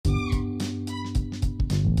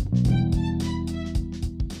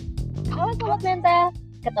Halo Sobat Mental,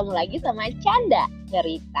 ketemu lagi sama Canda,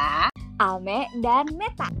 Cerita, Alme, dan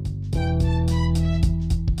Meta.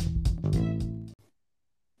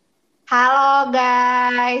 Halo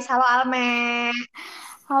guys, halo Alme.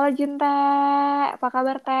 Halo Junte, apa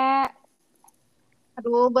kabar Teh?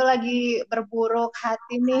 Aduh, gue lagi berburuk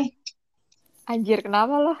hati nih. Anjir,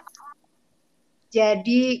 kenapa lo?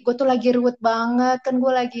 Jadi gue tuh lagi ruwet banget, kan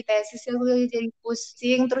gue lagi tesis ya, gue lagi jadi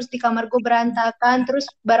pusing, terus di kamar gue berantakan, terus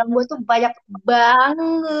barang gue tuh banyak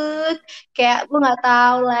banget. Kayak gue nggak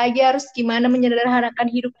tahu lagi harus gimana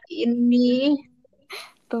menyederhanakan hidup ini.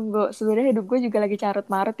 Tunggu, sebenarnya hidup gue juga lagi carut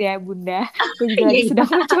marut ya Bunda. Gue juga Iya, lagi iya. sedang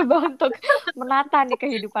mencoba untuk menata nih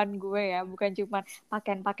kehidupan gue ya. Bukan cuma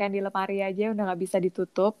pakaian-pakaian di lemari aja udah gak bisa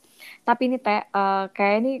ditutup. Tapi ini Teh,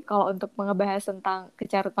 kayak ini kalau untuk ngebahas tentang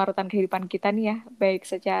kecarut marutan kehidupan kita nih ya. Baik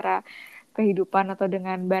secara kehidupan atau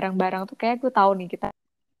dengan barang-barang tuh kayak gue tahu nih kita.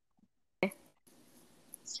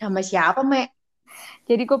 Sama siapa, Me?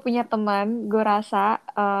 Jadi gue punya teman, gue rasa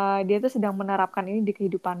dia tuh sedang menerapkan ini di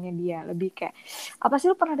kehidupannya dia. Lebih kayak, apa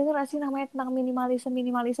sih lu pernah dengar gak sih namanya tentang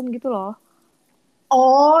minimalism gitu loh?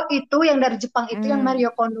 Oh, itu yang dari Jepang itu yang Hmm,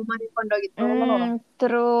 Mario Kondo gitu.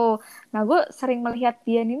 true. Nah gue sering melihat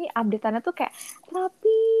dia ini update-annya tuh kayak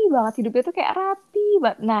rapi banget. Hidupnya tuh kayak rapi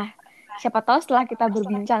banget. Nah, siapa tahu setelah kita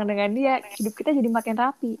berbincang dengan dia, hidup kita jadi makin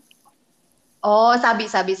rapi. Oh, Sabi.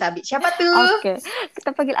 Siapa tuh? Oke,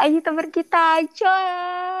 kita panggil aja teman kita,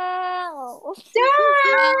 Joel.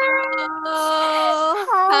 Halo,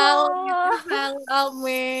 halo, Halo. halo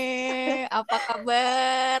Alme, apa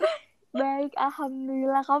kabar? Baik,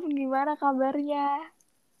 Alhamdulillah. Kamu gimana kabarnya?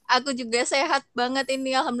 Aku juga sehat banget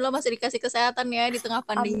ini, alhamdulillah masih dikasih kesehatan ya di tengah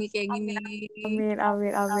Amin, pandemi kayak gini.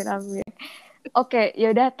 amin. Oke,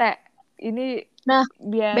 yaudah Teh. Ini Nah,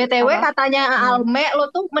 biar BTW apa? katanya Hmm. Alme, lo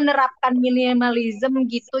tuh menerapkan minimalism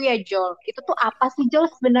gitu ya, Jol. Itu tuh apa sih, Jol,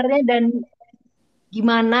 sebenarnya dan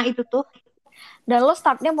gimana itu tuh? Dan lo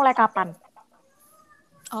startnya mulai kapan?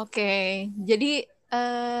 Oke, jadi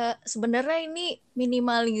sebenarnya ini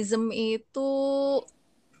minimalism itu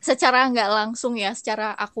secara nggak langsung ya,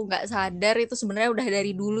 secara aku nggak sadar itu sebenarnya udah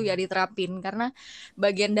dari dulu ya diterapin karena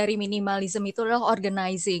bagian dari minimalism itu adalah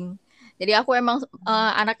organizing. Jadi aku emang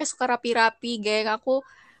anaknya suka rapi-rapi, geng aku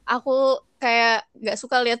kayak nggak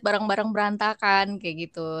suka lihat barang-barang berantakan kayak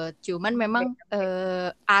gitu. Cuman memang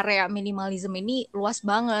area minimalism ini luas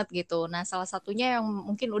banget gitu. Nah, salah satunya yang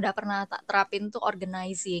mungkin udah pernah tak terapin tuh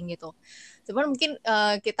organizing gitu. Cuman mungkin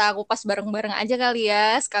kita kupas bareng-bareng aja kali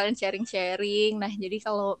ya, sekalian sharing-sharing. Nah, jadi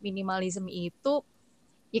kalau minimalism itu,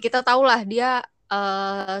 ya kita tahulah dia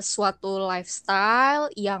suatu lifestyle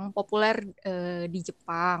yang populer di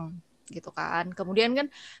Jepang gitu kan. Kemudian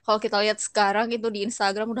kan kalau kita lihat sekarang itu di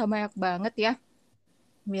Instagram udah banyak banget ya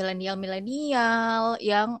milenial-milenial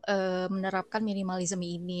yang menerapkan minimalism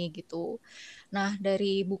ini gitu. Nah,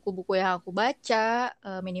 dari buku-buku yang aku baca,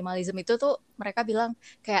 minimalism itu tuh mereka bilang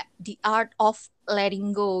kayak the art of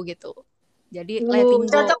letting go gitu. Jadi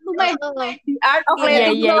letting go, Cocok tuh, Me. The art of Iya, iya,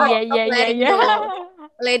 letting iya, go. iya, iya, iya, letting iya. go.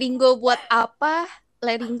 Letting go buat apa?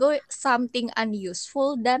 Letting go something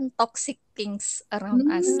unuseful dan toxic things around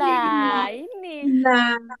us kayak gitu. Nah, ini.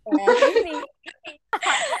 Nah, Ini.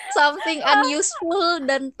 Something unuseful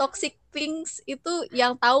dan toxic things itu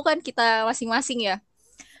yang tahu kan kita masing-masing ya.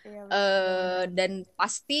 Iya, benar. Dan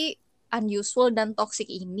pasti unusual dan toxic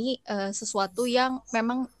ini sesuatu yang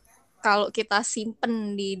memang kalau kita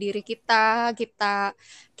simpen di diri kita,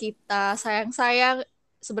 kita sayang-sayang,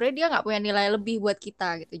 sebenarnya dia nggak punya nilai lebih buat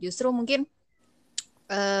kita gitu. Justru mungkin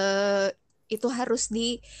eh, itu harus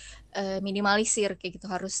di minimalisir kayak gitu,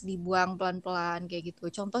 harus dibuang pelan-pelan kayak gitu.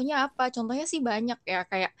 Contohnya apa? Contohnya sih banyak ya,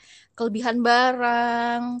 kayak kelebihan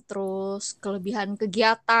barang, terus kelebihan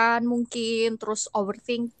kegiatan mungkin, terus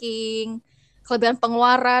overthinking, kelebihan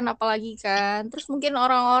pengeluaran apalagi kan. Terus mungkin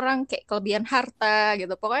orang-orang kayak kelebihan harta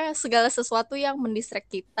gitu. Pokoknya segala sesuatu yang mendistract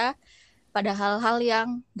kita pada hal-hal yang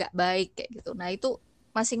nggak baik kayak gitu. Nah, itu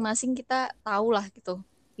masing-masing kita tahu lah gitu.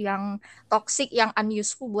 Yang toxic, yang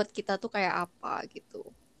unuseful buat kita tuh kayak apa gitu.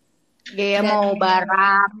 ya Dan mau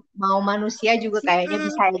barang, mau manusia juga kayaknya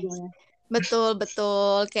bisa mm, aja.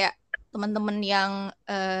 betul kayak teman-teman yang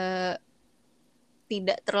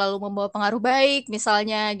tidak terlalu membawa pengaruh baik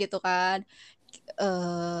misalnya gitu kan.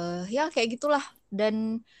 Ya kayak gitulah.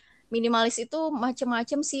 Dan minimalis itu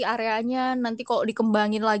macam-macam sih areanya. Nanti kalau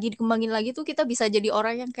dikembangin lagi tuh kita bisa jadi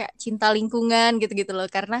orang yang kayak cinta lingkungan gitu-gitu loh.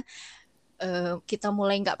 Karena kita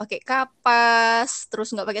mulai nggak pakai kapas, terus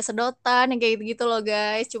nggak pakai sedotan, yang kayak gitu-gitu loh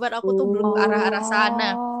guys. Cuman aku tuh belum ke arah-arah sana.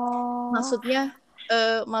 Oh.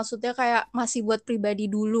 Maksudnya kayak masih buat pribadi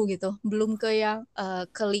dulu gitu, belum ke yang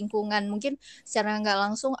ke lingkungan. Mungkin secara nggak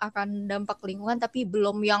langsung akan dampak ke lingkungan, tapi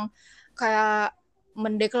belum yang kayak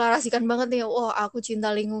mendeklarasikan banget nih, wah aku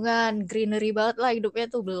cinta lingkungan, greenery banget lah hidupnya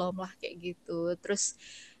tuh, belum lah kayak gitu. Terus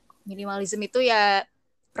minimalism itu ya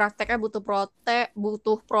prakteknya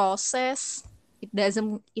butuh proses. It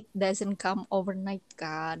doesn't come overnight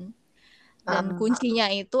kan. Dan kuncinya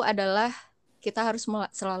itu adalah kita harus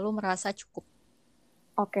selalu merasa cukup.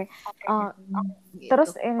 Oke. Gitu.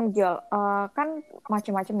 Terus ini Jol, kan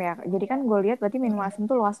macam-macam ya. Jadi kan gue lihat berarti minimalism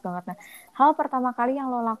tuh luas banget. Nah, hal pertama kali yang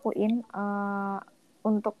lo lakuin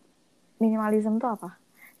untuk minimalism tuh apa?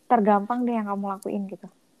 Tergampang deh yang kamu lakuin gitu.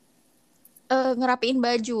 Ngerapiin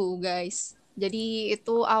baju, guys. Jadi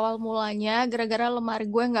itu awal mulanya gara-gara lemari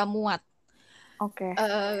gue nggak muat. Oke.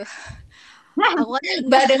 Aku kan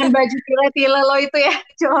Nggak dengan baju tile-tile lo itu ya,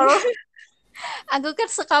 Jol. Aku kan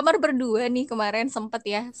sekamar berdua nih kemarin, sempet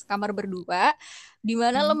ya sekamar berdua, di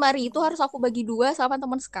mana lemari itu harus aku bagi dua sama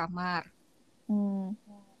teman sekamar.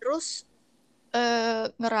 Terus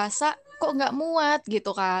ngerasa kok nggak muat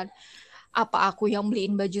gitu kan. Apa aku yang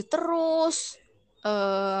beliin baju terus?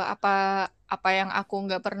 Apa yang aku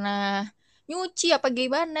nggak pernah nyuci apa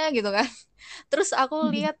gimana gitu kan. Terus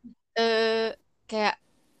aku lihat kayak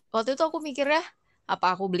waktu itu aku mikirnya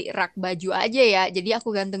apa aku beli rak baju aja ya, jadi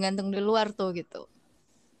aku gantung-gantung di luar tuh gitu.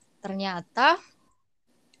 Ternyata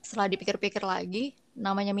setelah dipikir-pikir lagi,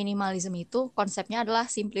 namanya minimalism itu konsepnya adalah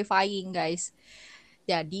simplifying, guys.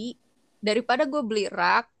 Jadi daripada gue beli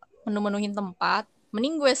rak menu-menuhin tempat,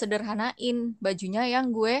 mending gue sederhanain bajunya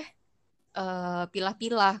yang gue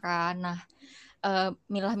pilah-pilah kan. Nah,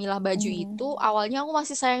 milah-milah baju itu awalnya aku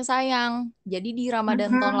masih sayang-sayang. Jadi di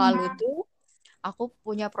Ramadan tahun lalu tuh aku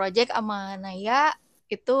punya project sama Naya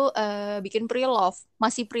itu bikin pre-love,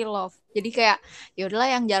 masih pre-love. Jadi kayak ya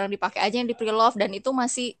udahlah yang jarang dipakai aja yang di pre-love, dan itu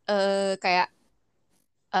masih kayak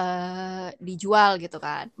dijual gitu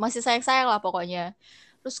kan. Masih sayang-sayang lah pokoknya.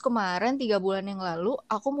 Terus kemarin 3 bulan yang lalu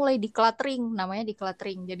aku mulai decluttering, namanya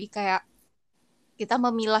decluttering. Jadi kayak kita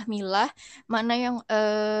memilah-milah mana yang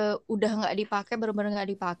udah nggak dipakai, benar-benar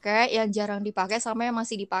nggak dipakai, yang jarang dipakai sama yang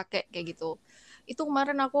masih dipakai kayak gitu. Itu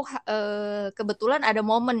kemarin aku kebetulan ada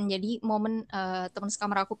momen, jadi momen teman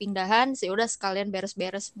sekamar aku pindahan, sih udah sekalian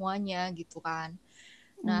beres-beres semuanya gitu kan.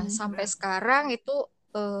 Nah sampai sekarang itu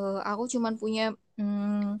aku cuman punya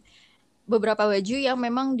beberapa baju yang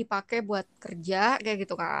memang dipakai buat kerja kayak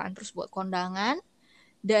gitu kan, terus buat kondangan.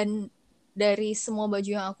 Dan dari semua baju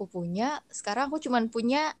yang aku punya, sekarang aku cuman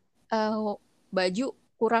punya baju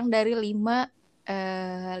kurang dari 5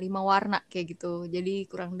 warna kayak gitu. Jadi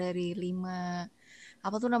kurang dari 5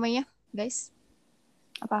 apa tuh namanya, guys?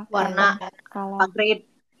 Apa? Warna, Color. grade,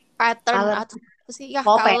 Pattern color. atau apa sih? Ya,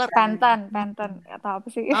 Oh, color. Pantone atau apa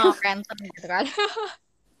sih? Oh, pattern gitu kan.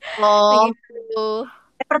 Oh, Gitu.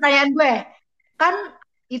 pertanyaan gue, kan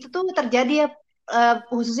itu tuh terjadi ya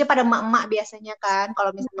khususnya pada emak-emak biasanya kan,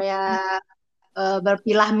 kalau misalnya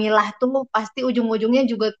berpilah-milah tuh pasti ujung-ujungnya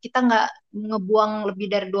juga kita nggak ngebuang lebih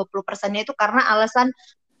dari 20%-nya itu karena alasan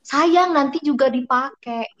sayang nanti juga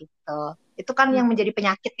dipakai gitu. Itu kan yang menjadi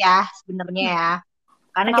penyakit ya sebenarnya ya.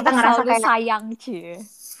 Karena Kenapa kita ngerasa selalu kayak sayang, Cie?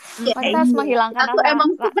 ya, Kita harus menghilangkan aku emang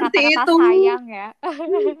seperti kata-kata itu. sayang ya.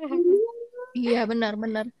 Iya,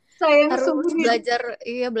 benar-benar. Sayang Harus seumur hidup.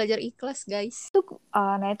 belajar ikhlas, guys.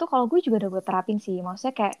 Nah itu kalau gue juga udah gue terapin sih.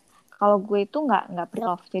 Maksudnya kayak kalau gue itu nggak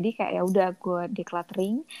pre-love, jadi kayak ya udah gue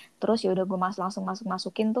decluttering, terus ya udah gue langsung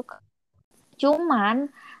masukin tuh.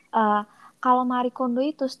 Cuman kalau Marie Kondo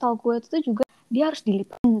itu setahu gue itu juga dia harus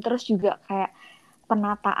dilipat, terus juga kayak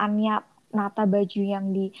penataannya, nata baju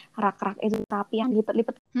yang di rak-rak itu tapi yang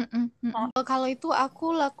lipat-lipat. Kalau itu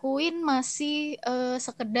aku lakuin masih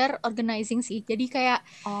sekedar organizing sih. Jadi kayak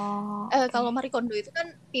kalau Marie Kondo itu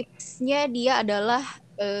kan tipsnya dia adalah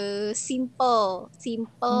simple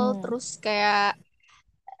terus kayak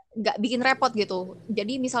nggak bikin repot gitu.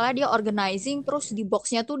 Jadi misalnya dia organizing terus di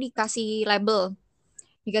boxnya tuh dikasih label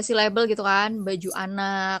gitu kan, baju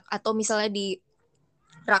anak, atau misalnya di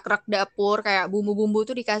rak-rak dapur kayak bumbu-bumbu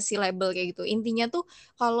tuh dikasih label kayak gitu. Intinya tuh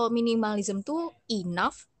kalau minimalism tuh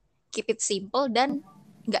enough, keep it simple, dan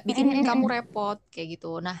nggak bikin kamu repot kayak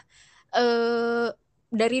gitu. Nah,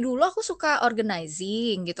 dari dulu aku suka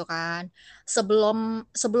organizing gitu kan. Sebelum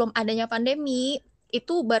adanya pandemi,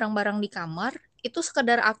 itu barang-barang di kamar itu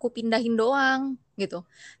sekedar aku pindahin doang gitu.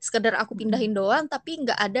 Sekedar aku pindahin doang tapi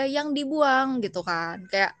nggak ada yang dibuang gitu kan.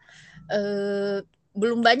 Kayak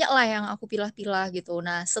belum banyak lah yang aku pilah-pilah gitu.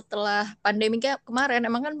 Nah, setelah pandemi kemarin,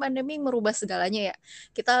 emang kan pandemi merubah segalanya ya.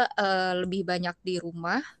 Kita lebih banyak di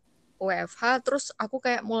rumah, WFH, terus aku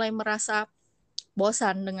kayak mulai merasa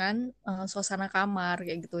bosan dengan suasana kamar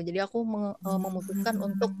kayak gitu. Jadi aku memutuskan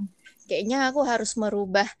untuk kayaknya aku harus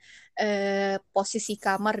merubah posisi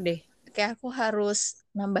kamar deh. kayak aku harus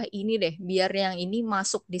nambah ini deh, biar yang ini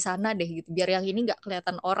masuk di sana deh gitu, biar yang ini nggak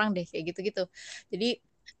kelihatan orang deh kayak gitu-gitu. Jadi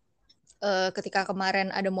ketika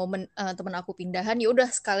kemarin ada momen teman aku pindahan, ya udah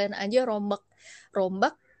sekalian aja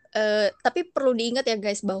rombak. Tapi perlu diingat ya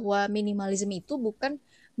guys bahwa minimalism itu bukan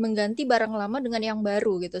mengganti barang lama dengan yang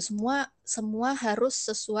baru gitu. Semua harus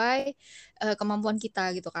sesuai kemampuan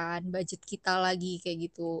kita gitu kan, budget kita lagi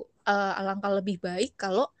kayak gitu. Alangkah lebih baik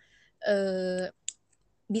kalau eh,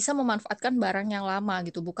 bisa memanfaatkan barang yang lama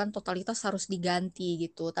gitu, bukan totalitas harus diganti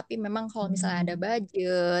gitu. Tapi memang kalau misalnya ada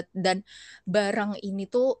budget dan barang ini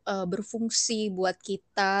tuh berfungsi buat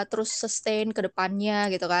kita terus sustain ke depannya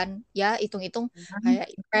gitu kan. Ya, hitung-hitung kayak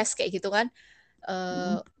invest kayak gitu kan.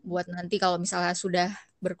 Buat nanti kalau misalnya sudah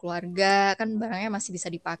berkeluarga kan barangnya masih bisa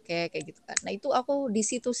dipakai kayak gitu kan. Nah, itu aku di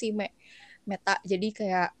situ sih Meta. Jadi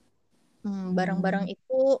kayak barang-barang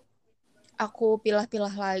itu aku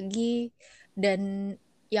pilah-pilah lagi dan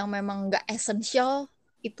yang memang nggak essential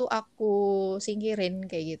itu aku singkirin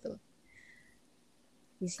kayak gitu.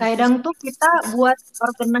 Di situ Kadang tuh kita buat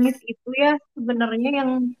organize itu ya sebenarnya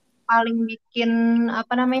yang paling bikin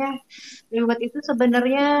apa namanya ribet itu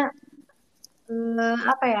sebenarnya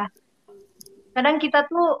apa ya? Kadang kita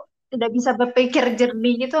tuh tidak bisa berpikir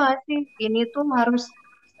jernih gitu nggak sih? Ini tuh harus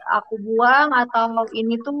aku buang atau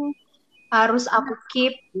ini tuh harus aku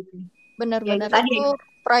keep gitu. benar-benar Ya, itu tadi. itu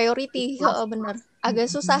priority, bener.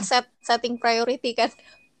 Agak susah setting priority kan.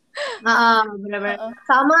 Benar-benar.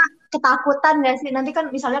 Sama ketakutan nggak sih? Nanti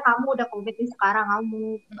kan misalnya kamu udah komit nih sekarang,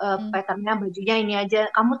 kamu patternnya bajunya ini aja.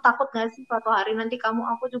 Kamu takut nggak sih suatu hari nanti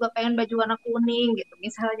aku juga pengen baju warna kuning gitu.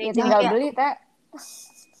 Misalnya Ya itu tinggal kayak, beli Teh.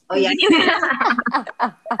 oh iya.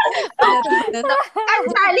 Benar-benar. Kan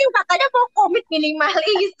Salim katanya mau komit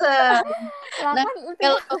minimalis. Lah Nah, kan itu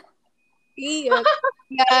kalau iya,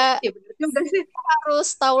 ya Ya benar juga sih. harus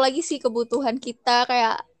tahu lagi sih kebutuhan kita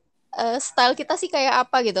kayak style kita sih kayak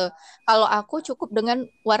apa gitu. Kalau aku cukup dengan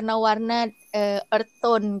warna-warna earth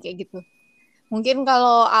tone kayak gitu. Mungkin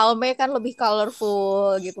kalau Alme kan lebih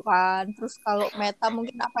colorful gitu kan. Terus kalau Meta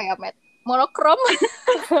mungkin apa ya, monokrom.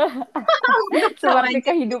 seperti Kayak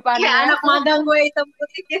kehidupannya. anak magang gue hitam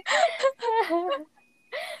putih.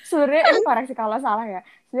 Sebenarnya ini koreksi kalau salah ya.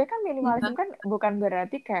 Sebenarnya kan minimalisme kan bukan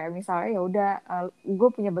berarti kayak misalnya ya udah gue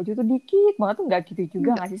punya baju tuh dikit banget tuh nggak gitu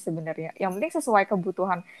juga nggak sih sebenarnya. Yang penting sesuai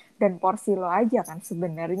kebutuhan dan porsi lo aja kan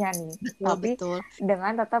sebenarnya nih. Tapi Betul.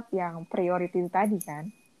 dengan tetap yang priority tadi kan.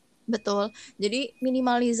 Betul. Jadi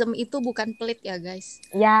minimalism itu bukan pelit ya guys.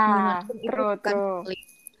 Ya, Minimalism itu bukan true. pelit.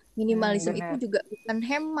 Minimalism itu Bener. juga bukan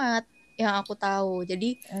hemat yang aku tahu.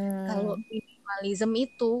 Jadi kalau minimalism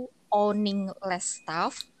itu owning less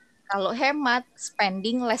stuff, kalau hemat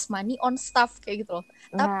spending less money on stuff kayak gitu loh.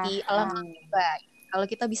 Tapi alangkah lebih baik kalau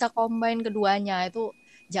kita bisa combine keduanya itu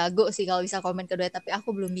jago sih kalau bisa combine keduanya. Tapi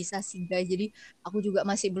aku belum bisa sih guys. Jadi aku juga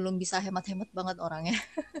masih belum bisa hemat-hemat banget orangnya.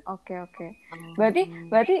 Oke.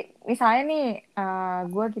 Berarti misalnya nih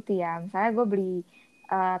gue gitu ya. Misalnya gue beli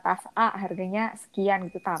tas A harganya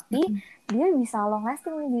sekian gitu, tapi dia bisa long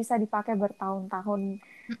lasting, bisa dipakai bertahun-tahun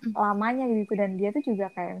lamanya gitu, dan dia tuh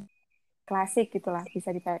juga kayak klasik gitulah,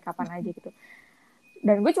 bisa dipakai kapan aja gitu.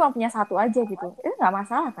 Dan gue cuma punya satu aja gitu, itu nggak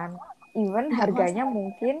masalah kan? Even harganya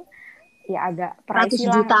mungkin ya agak 100 pricey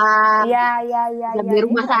lah. juta. Iya.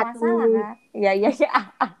 Beli rumah Nggak satu. masalah kan? Iya.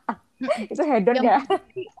 Itu hedon ya.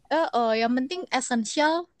 Yang penting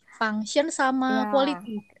essential, function sama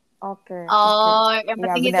quality. Oke. Yang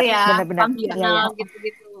penting itu ya. Benar. Fungsional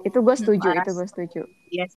gitu-gitu. Itu gue setuju.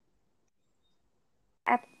 Yes.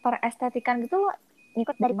 Perestetikan gitu lo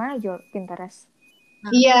ngikut dari mana Jol? Pinterest?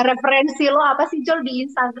 Iya, referensi lo apa sih Jol di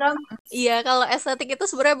Instagram? Iya, kalau estetik itu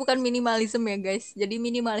sebenarnya bukan minimalism ya guys. Jadi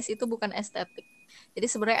minimalis itu bukan estetik. Jadi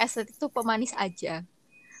sebenarnya estetik itu pemanis aja.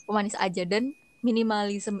 Dan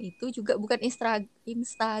minimalism itu juga bukan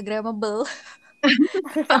Instagramable.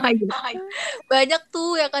 Banyak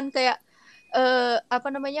tuh ya kan kayak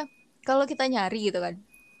kalau kita nyari gitu kan,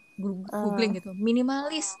 googling gitu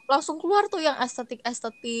minimalis, langsung keluar tuh yang estetik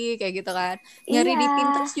kayak gitu kan. Nyari di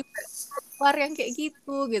Pinterest juga keluar yang kayak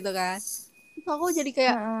gitu kan. Terus aku jadi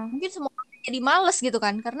kayak mungkin semua orang jadi males gitu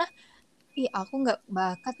kan, karena aku nggak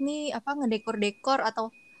bakat nih ngedekor atau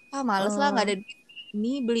males lah, nggak ada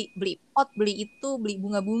ini, beli pot, beli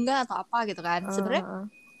bunga-bunga atau apa gitu kan. Sebenarnya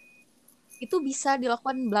itu bisa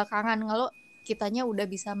dilakukan belakangan kalau kitanya udah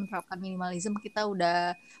bisa menerapkan minimalism, kita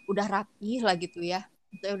udah rapih lah gitu ya,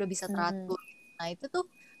 kita udah bisa teratur. Nah itu tuh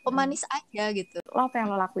pemanis aja gitu. Lo apa yang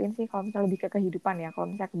lo lakuin sih kalau misalnya lebih ke kehidupan ya? Kalau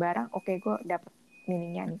misalnya ke barang, oke, gue dapet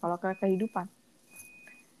mininya nih. Kalau ke kehidupan?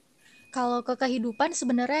 Kalau ke kehidupan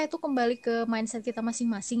sebenarnya itu kembali ke mindset kita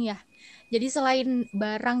masing-masing ya. Jadi selain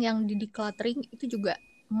barang yang di decluttering, itu juga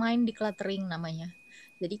mind decluttering namanya.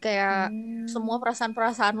 Jadi kayak semua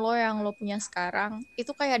perasaan-perasaan lo yang lo punya sekarang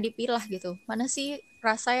itu kayak dipilah gitu. Mana sih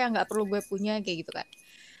rasa yang nggak perlu gue punya kayak gitu kan.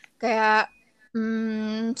 Kayak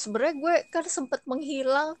sebenarnya gue kan sempet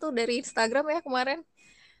menghilang tuh dari Instagram ya kemarin.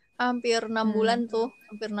 Hampir 6 bulan tuh.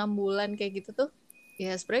 Hampir 6 bulan kayak gitu tuh.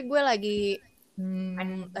 Ya sebenarnya gue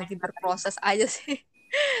lagi berproses aja sih.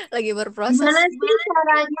 Lagi berproses. Gimana sih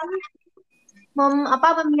caranya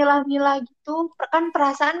memilah-milah gitu? Kan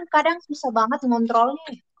perasaan kadang susah banget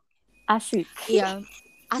ngontrolnya. Asik. Iya,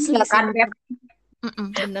 asli Iya sih. kan, Beb?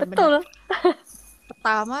 Bener-bener. Betul.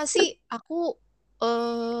 Pertama sih aku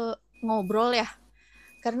ngobrol ya.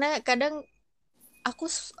 Karena kadang aku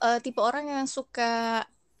tipe orang yang suka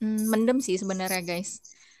mendem sih sebenarnya guys.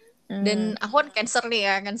 Dan aku kan Cancer nih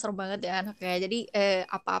ya, Cancer banget ya anaknya. Jadi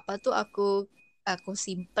apa-apa tuh aku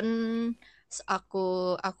simpen,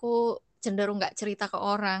 aku cenderung nggak cerita ke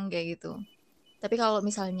orang kayak gitu. Tapi kalau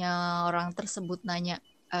misalnya orang tersebut nanya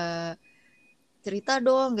cerita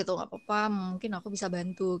dong gitu, nggak apa-apa, mungkin aku bisa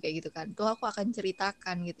bantu kayak gitu kan. Tuh aku akan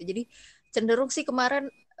ceritakan gitu. Jadi cenderung sih kemarin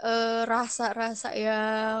rasa-rasa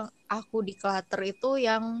yang aku declutter itu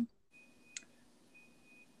yang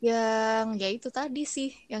ya itu tadi sih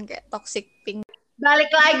yang kayak toxic thing. Balik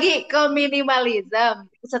lagi ke minimalism.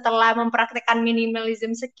 Setelah mempraktekkan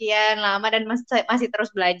minimalism sekian lama dan masih terus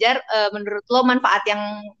belajar, menurut lo manfaat yang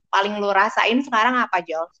paling lo rasain sekarang apa,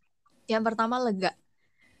 Jol? Yang pertama lega.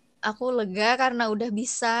 Aku lega karena udah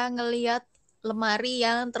bisa ngelihat lemari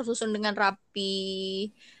yang tersusun dengan rapi.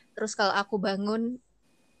 Terus kalau aku bangun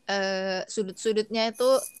sudut-sudutnya itu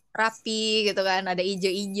rapi gitu kan, ada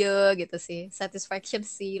ijo-ijo gitu sih. Satisfaction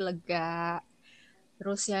sih, lega.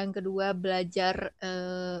 Terus yang kedua belajar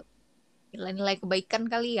nilai-nilai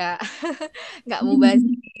kebaikan kali ya. Nggak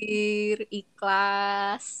mubazir,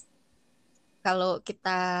 ikhlas. Kalau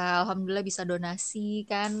kita alhamdulillah bisa donasi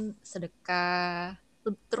kan, sedekah.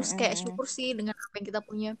 Terus kayak syukur sih dengan apa yang kita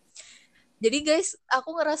punya. Jadi guys,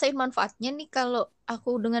 aku ngerasain manfaatnya nih kalau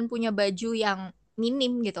aku dengan punya baju yang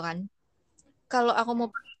minim gitu kan. Kalau aku mau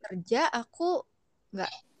pergi kerja, aku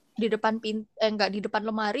nggak nggak di depan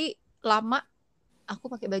lemari lama. Aku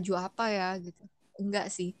pakai baju apa ya gitu.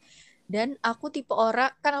 Enggak sih. Dan aku tipe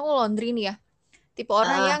orang, kan aku laundry nih ya. Tipe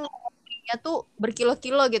orang yang laundrynya tuh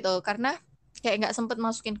berkilo-kilo gitu. Karena kayak nggak sempet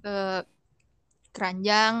masukin ke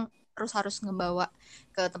keranjang, terus harus ngebawa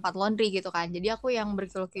ke tempat laundry gitu kan. Jadi aku yang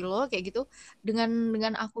berkilo-kilo kayak gitu.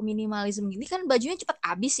 Dengan aku minimalism gini kan bajunya cepet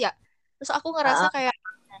habis ya. Terus aku ngerasa kayak,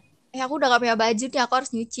 aku udah gak punya baju nih, aku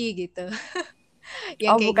harus nyuci gitu.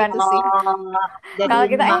 Yang kayak bukan. gitu sih. Jadi Kalau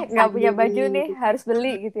kita memaksa nggak punya diri. baju nih, harus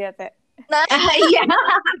beli gitu ya, Teh. Nah, Iya,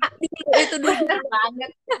 itu dulu. bener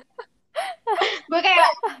banget. Gue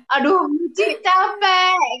kayak, aduh, nyuci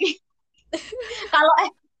capek. Kalau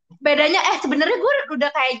bedanya sebenarnya gue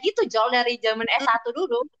udah kayak gitu, Jol, dari zaman S1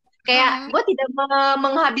 dulu. Kayak gue tidak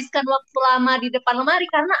menghabiskan waktu lama di depan lemari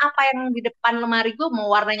karena apa yang di depan lemari gue mau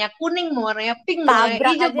warnanya kuning, mau warnanya pink, mau warnanya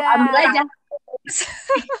Tabrak hijau, gue aja. ambil aja.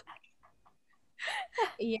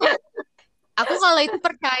 Iya. Aku kalau itu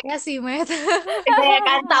percaya sih, Met. Iya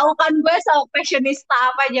kan, tahu kan gue so fashionista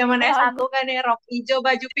apa zaman S1 kan ya, rok hijau,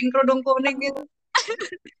 baju pink, kerudung kuning gitu.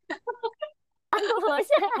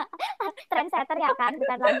 Trendsetter ya kan,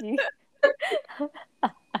 bukan lagi.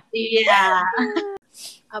 Iya.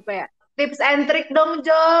 Apa ya? Tips and trick dong,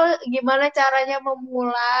 Jol. Gimana caranya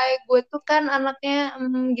memulai? Gue tuh kan anaknya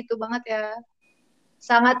gitu banget ya.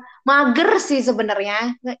 Sangat mager sih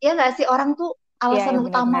sebenarnya. Ya nggak sih, orang tuh alasan Iya,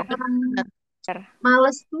 utama benar-benar. orang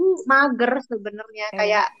males tuh mager sebenarnya. Iya.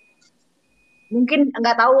 Kayak mungkin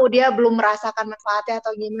nggak tahu dia belum merasakan manfaatnya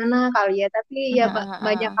atau gimana kali ya. Tapi ya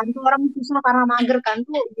banyak kan tuh orang susah karena mager kan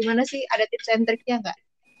tuh. Gimana sih? Ada tips and triknya nggak?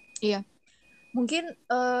 Iya. Mungkin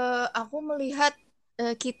aku melihat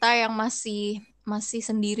kita yang masih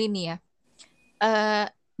sendiri nih ya.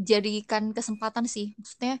 Jadikan kesempatan sih.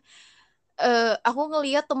 Maksudnya aku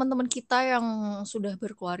ngelihat teman-teman kita yang sudah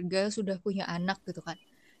berkeluarga, sudah punya anak gitu kan.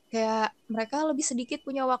 Kayak mereka lebih sedikit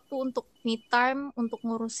punya waktu untuk me time, untuk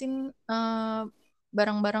ngurusin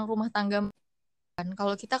barang-barang rumah tangga.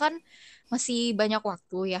 Kalau kita kan masih banyak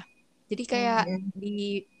waktu ya. Jadi kayak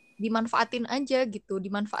dimanfaatin aja gitu,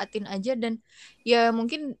 dimanfaatin aja dan ya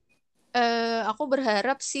mungkin aku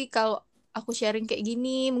berharap sih kalau aku sharing kayak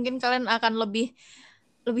gini, mungkin kalian akan lebih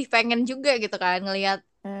pengen juga gitu kan ngelihat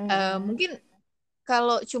mungkin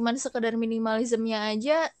kalau cuman sekedar minimalismnya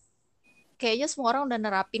aja kayaknya semua orang udah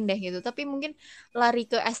nerapin deh gitu. Tapi mungkin lari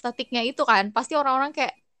ke estetiknya itu kan pasti orang-orang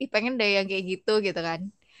kayak pengen deh yang kayak gitu kan.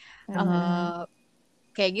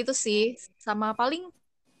 Kayak gitu sih. Sama paling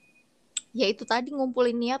ya itu tadi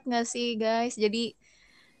ngumpulin niat gak sih guys. Jadi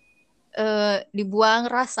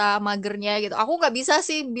dibuang rasa magernya gitu. Aku nggak bisa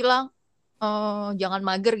sih bilang jangan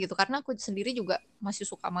mager gitu karena aku sendiri juga masih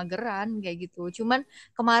suka mageran kayak gitu. Cuman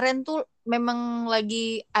kemarin tuh memang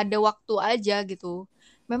lagi ada waktu aja gitu.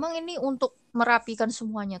 Memang ini untuk merapikan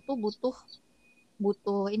semuanya tuh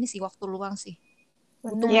butuh ini sih waktu luang sih.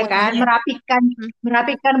 Butuh Iya kan, motivasi.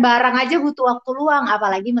 merapikan barang aja butuh waktu luang,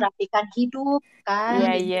 apalagi merapikan hidup kan.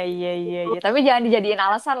 Iya. Tapi jangan dijadiin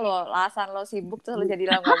alasan lo. Alasan lo sibuk terus lo jadi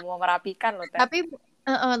lo nggak mau merapikan lo, Teh.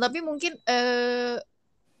 Tapi mungkin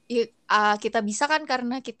kita bisa kan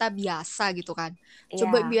karena kita biasa gitu kan.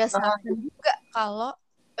 Coba Iya. biasakan juga kalau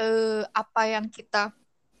apa yang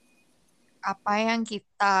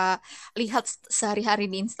kita lihat sehari-hari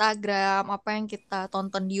di Instagram, apa yang kita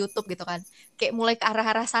tonton di YouTube gitu kan. Kayak mulai ke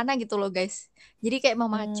arah-arah sana gitu loh, guys. Jadi kayak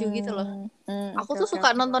memacu gitu loh. Aku tuh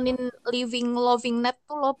suka nontonin Living Loving Net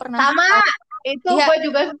tuh lo pernah. Sama, itu Iya. gue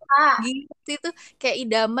juga suka. Gitu itu kayak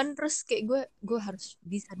idaman terus kayak gue harus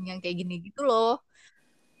bisa nih yang kayak gini gitu loh.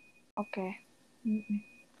 Oke.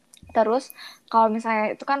 Terus kalau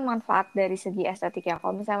misalnya itu kan manfaat dari segi estetik ya.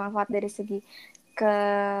 Kalau misalnya manfaat dari segi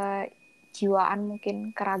kejiwaan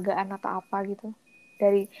mungkin keragaan atau apa gitu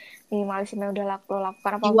dari minimalisme yang udah lo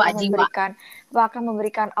lakukan apa akan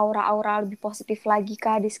memberikan aura-aura lebih positif lagi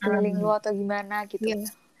kah di sekeliling lo atau gimana gitu. Iya.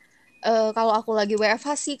 Kalau aku lagi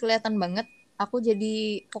WFH sih kelihatan banget aku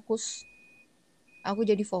jadi fokus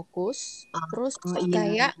terus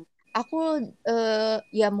kayak aku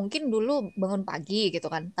ya mungkin dulu bangun pagi gitu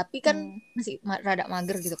kan tapi kan masih rada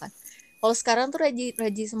mager gitu kan. Kalau sekarang tuh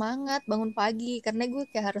rajin semangat bangun pagi karena gue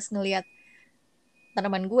kayak harus ngelihat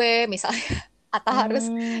tanaman gue misalnya atau harus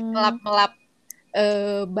ngelap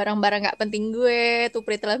barang-barang nggak penting gue tuh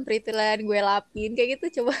peritilan gue lapin kayak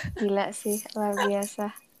gitu. Coba gila sih, luar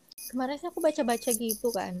biasa. kemarin sih aku baca-baca gitu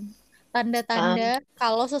kan tanda-tanda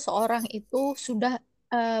kalau seseorang itu sudah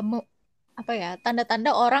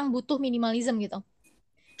tanda-tanda orang butuh minimalism gitu.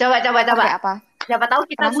 Coba. Oke, apa? Siapa tahu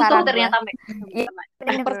kita Penasaran butuh ternyata, Mek.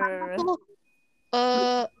 Yang pertama tuh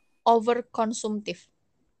over konsumtif.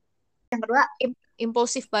 Yang kedua,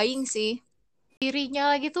 impulsive buying sih.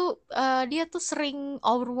 Dirinya lagi tuh dia tuh sering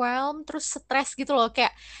overwhelmed terus stres gitu loh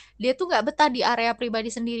kayak dia tuh nggak betah di area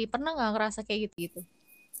pribadi sendiri. Pernah nggak ngerasa kayak gitu?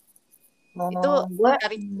 Itu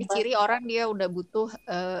ciri-ciri orang dia udah butuh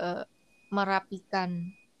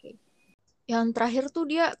merapikan. Yang terakhir tuh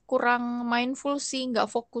dia kurang mindful sih,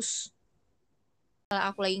 nggak fokus.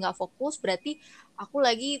 Kalau aku lagi nggak fokus, berarti aku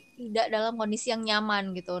lagi tidak dalam kondisi yang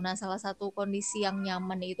nyaman gitu. Nah, salah satu kondisi yang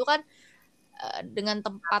nyaman itu kan dengan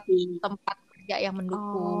tempat kerja yang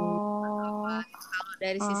mendukung. Kalau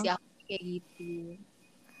dari sisi aku kayak gitu.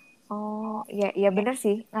 Oh, ya benar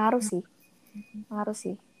sih, ngaruh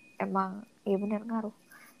sih. Emang, iya benar ngaruh.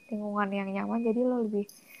 Lingkungan yang nyaman jadi lo lebih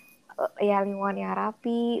ya lingkungan yang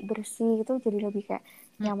rapi, bersih itu jadi lebih kayak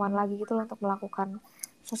nyaman lagi gitu loh untuk melakukan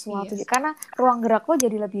sesuatu. Karena ruang gerak lo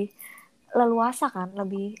jadi lebih leluasa kan,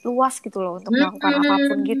 lebih luas gitu loh untuk melakukan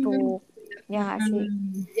apapun gitu. Ya nggak sih?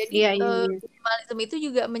 Jadi minimalism itu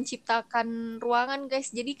juga menciptakan ruangan guys.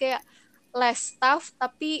 Jadi kayak less stuff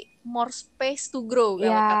tapi more space to grow.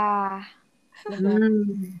 Ya, benar.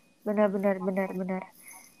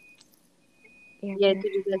 Ya itu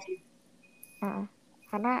juga sih.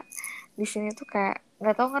 Karena di sini tuh kayak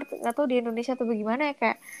nggak tahu di Indonesia tuh bagaimana ya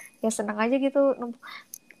kayak ya seneng aja gitu.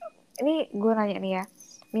 Ini gue nanya nih ya,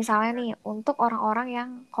 misalnya nih untuk orang-orang yang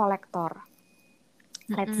kolektor,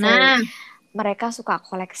 let's say mereka suka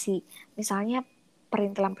koleksi, misalnya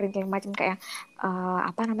perintilan macam kayak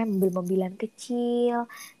mobil-mobilan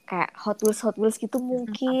kecil, kayak Hot Wheels gitu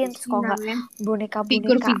mungkin, terus kalau nggak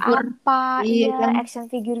boneka-boneka apa,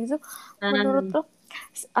 action figure gitu. Menurut lo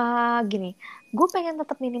gini, gue pengen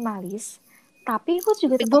tetap minimalis, tapi gue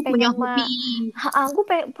juga tetap pengen gue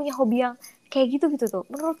pengen punya hobi yang kayak gitu tuh.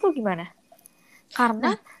 Menurut lo gimana?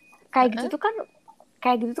 Karena kayak gitu tuh kan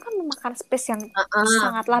memakan space yang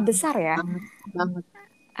sangatlah besar ya. Banget.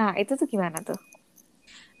 Itu tuh gimana tuh?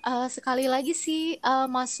 Sekali lagi sih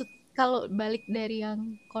maksud kalau balik dari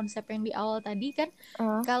yang konsep yang di awal tadi kan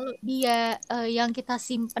kalau dia yang kita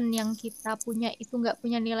simpen yang kita punya itu nggak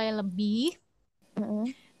punya nilai lebih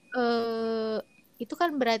itu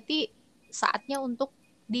kan berarti saatnya untuk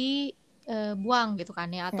dibuang gitu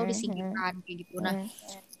kan ya atau disingkirkan kayak gitu. Nah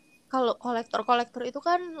kalau kolektor itu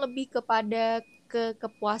kan lebih kepada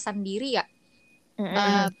kepuasan diri ya.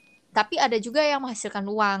 Tapi ada juga yang menghasilkan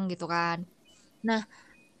uang gitu kan. Nah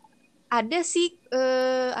ada sih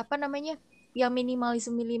yang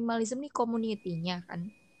minimalism nih community-nya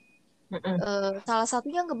kan. Salah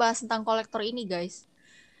satunya ngebahas tentang kolektor ini guys.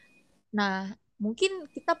 Nah mungkin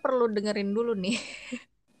kita perlu dengerin dulu nih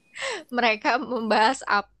mereka membahas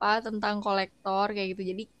apa tentang kolektor kayak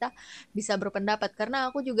gitu. Jadi kita bisa berpendapat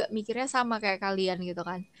karena aku juga mikirnya sama kayak kalian gitu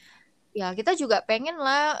kan. Ya kita juga pengen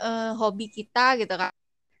lah hobi kita gitu kan.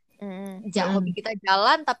 Hobi kita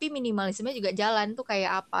jalan tapi minimalismenya juga jalan tuh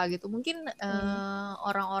kayak apa gitu. Mungkin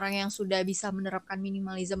orang-orang yang sudah bisa menerapkan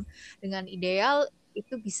minimalism dengan ideal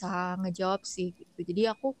itu bisa ngejawab sih gitu.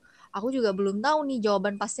 Jadi aku juga belum tahu nih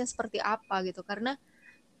jawaban pastinya seperti apa gitu karena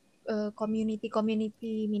community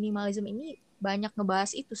minimalism ini banyak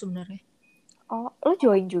ngebahas itu sebenarnya. Oh, lo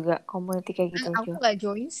join juga community kayak gitu, Aku Jo? nggak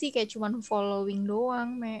join sih, kayak cuman following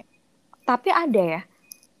doang, Me. Tapi ada ya?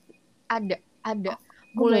 Ada.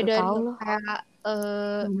 Gue Mulai baru dari tahu loh. kayak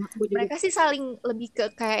Gue juga. mereka sih saling lebih ke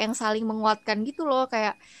kayak yang saling menguatkan gitu loh,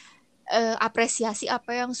 kayak apresiasi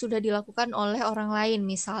apa yang sudah dilakukan oleh orang lain.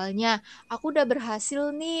 Misalnya, aku udah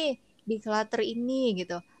berhasil nih di clutter ini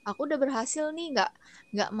gitu. Aku udah berhasil nih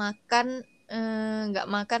nggak makan nggak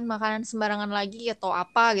makan makanan sembarangan lagi atau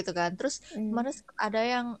apa gitu kan. Terus kemarin ada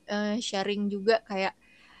yang sharing juga kayak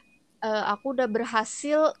aku udah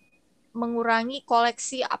berhasil mengurangi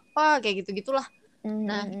koleksi apa kayak gitu-gitulah.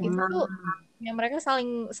 Nah, itu tuh ya mereka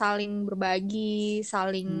saling berbagi,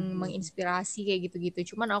 saling menginspirasi kayak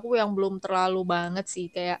gitu-gitu. Cuman aku yang belum terlalu banget sih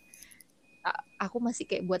kayak aku masih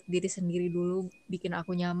kayak buat diri sendiri dulu, bikin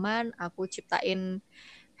aku nyaman, aku ciptain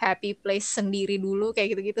happy place sendiri dulu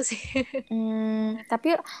kayak gitu-gitu sih. Tapi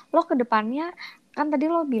lo ke depannya kan tadi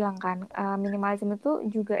lo bilang kan minimalisme itu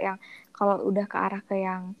juga yang kalau udah ke arah ke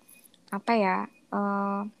yang apa ya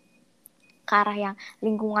ke arah yang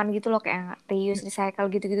lingkungan gitu loh kayak reuse, recycle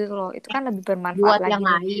gitu-gitu tuh loh. Itu kan lebih bermanfaat Buat lagi yang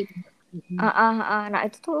nih. lain. Nah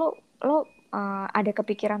itu tuh lo ada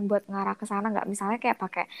kepikiran buat ngarah ke sana nggak? Misalnya kayak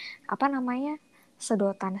pakai apa namanya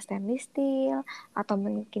sedotan stainless steel atau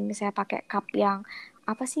mungkin misalnya pakai cup yang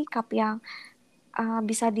apa sih cup yang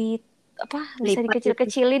bisa bisa Lipat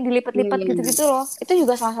dikecil-kecilin, dilipat-lipat Iya. gitu-gitu loh. Itu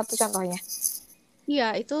juga salah satu contohnya.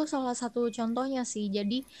 Iya, itu salah satu contohnya sih.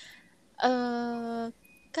 Jadi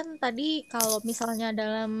kan tadi kalau misalnya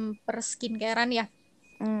dalam per skincarean ya,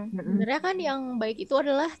 sebenarnya kan yang baik itu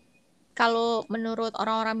adalah kalau menurut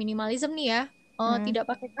orang-orang minimalism nih ya, tidak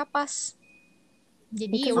pakai kapas.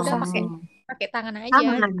 Jadi Itu ya udah susah sih. pakai tangan aja,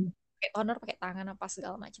 Tangan. pakai toner, pakai tangan apa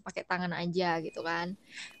segala macam, pakai tangan aja gitu kan.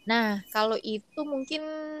 Nah, kalau itu mungkin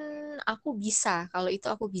kalau itu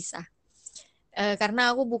aku bisa.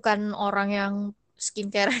 Karena aku bukan orang yang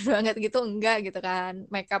skincare banget gitu, enggak gitu kan.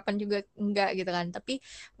 Make upan juga enggak gitu kan. Tapi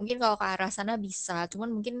mungkin kalau ke arah sana bisa.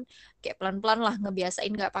 Cuman mungkin kayak pelan-pelan lah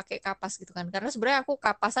ngebiasain nggak pakai kapas gitu kan. Karena sebenarnya aku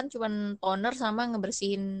kapasan cuman toner sama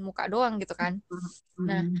ngebersihin muka doang gitu kan.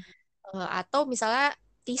 Nah, atau misalnya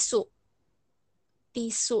tisu.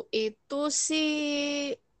 Tisu itu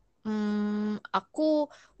sih aku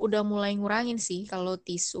udah mulai ngurangin sih kalau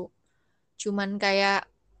tisu. Cuman kayak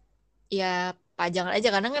ya pajangan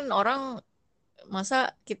aja kadang kan orang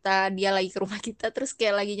masa dia lagi ke rumah kita terus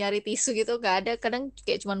kayak lagi nyari tisu gitu nggak ada kadang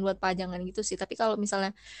kayak cuman buat pajangan gitu sih tapi kalau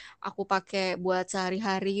misalnya aku pakai buat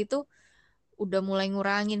sehari-hari gitu udah mulai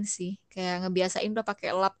ngurangin sih kayak ngebiasain udah pakai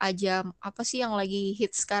lap aja apa sih yang lagi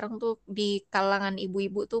hit sekarang tuh di kalangan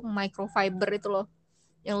ibu-ibu tuh microfiber itu loh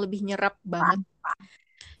yang lebih nyerap banget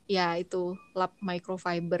ya itu lap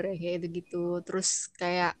microfiber ya kayak gitu terus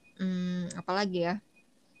kayak apa lagi ya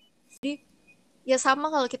jadi ya sama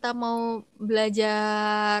kalau kita mau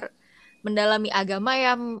belajar mendalami agama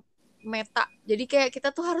ya meta. Jadi kayak kita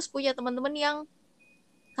tuh harus punya teman-teman yang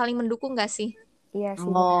saling mendukung gak sih? Iya sih.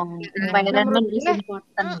 Environment is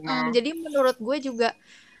important ya. Jadi menurut gue juga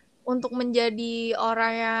untuk menjadi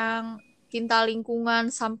orang yang cinta lingkungan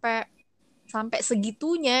sampai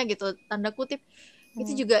segitunya gitu tanda kutip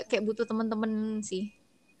itu juga kayak butuh teman-teman sih.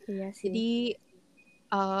 Iya sih. Jadi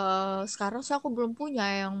sekarang sih aku belum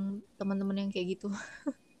punya yang teman-teman yang kayak gitu.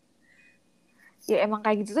 Ya emang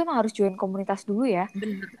kayak gitu tuh emang harus join komunitas dulu ya.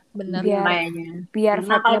 Bener. Biar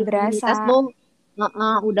Karena kalau vibe-nya di berasa. komunitas tuh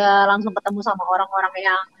udah langsung ketemu sama orang-orang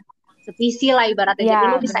yang sevisi lah ibaratnya. Iya, Jadi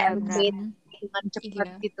lu bisa benar-benar. elevate dengan cepat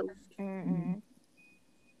Iya. gitu.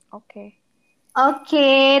 Oke.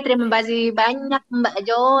 Oke, terima kasih banyak Mbak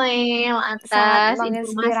Joel Sangat atas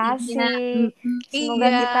menginspirasi.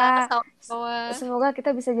 informasinya. Semoga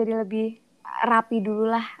kita bisa jadi lebih rapi dulu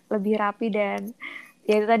lah, lebih rapi dan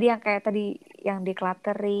ya itu tadi yang kayak tadi yang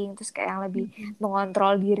decluttering, terus kayak yang lebih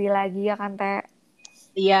mengontrol diri lagi ya kan Teh.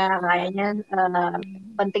 Iya, kayaknya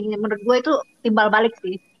pentingnya menurut gue itu timbal balik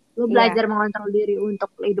sih. Lu belajar mengontrol diri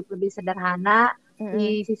untuk hidup lebih sederhana.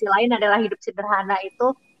 Di sisi lain adalah hidup sederhana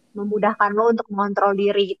itu memudahkan lo untuk mengontrol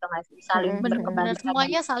diri gitu nggak sih? Saling Benar, berkebalikan.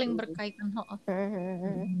 semuanya saling berkaitan.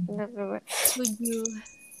 Bener. Setuju.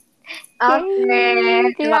 Oke,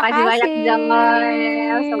 terima Terima kasih banyak kasih.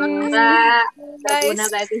 Joel. Semoga Makasih berguna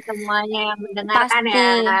guys. bagi semuanya yang mendengarkan Pasti,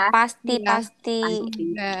 ya. pasti, Iya. pasti. Pasti.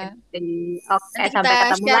 Iya. Oke, Nanti kita sampai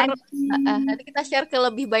ketemu share, lagi. nanti kita share ke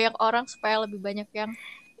lebih banyak orang supaya lebih banyak yang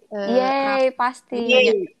Yeay, pasti.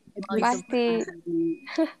 Yeay. Pasti.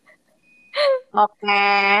 Oke,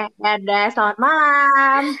 dadah, selamat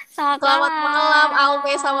malam. Selamat Selamat malam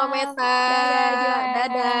Alme sama malam. Meta. Dadah, Joel.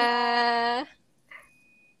 Dadah.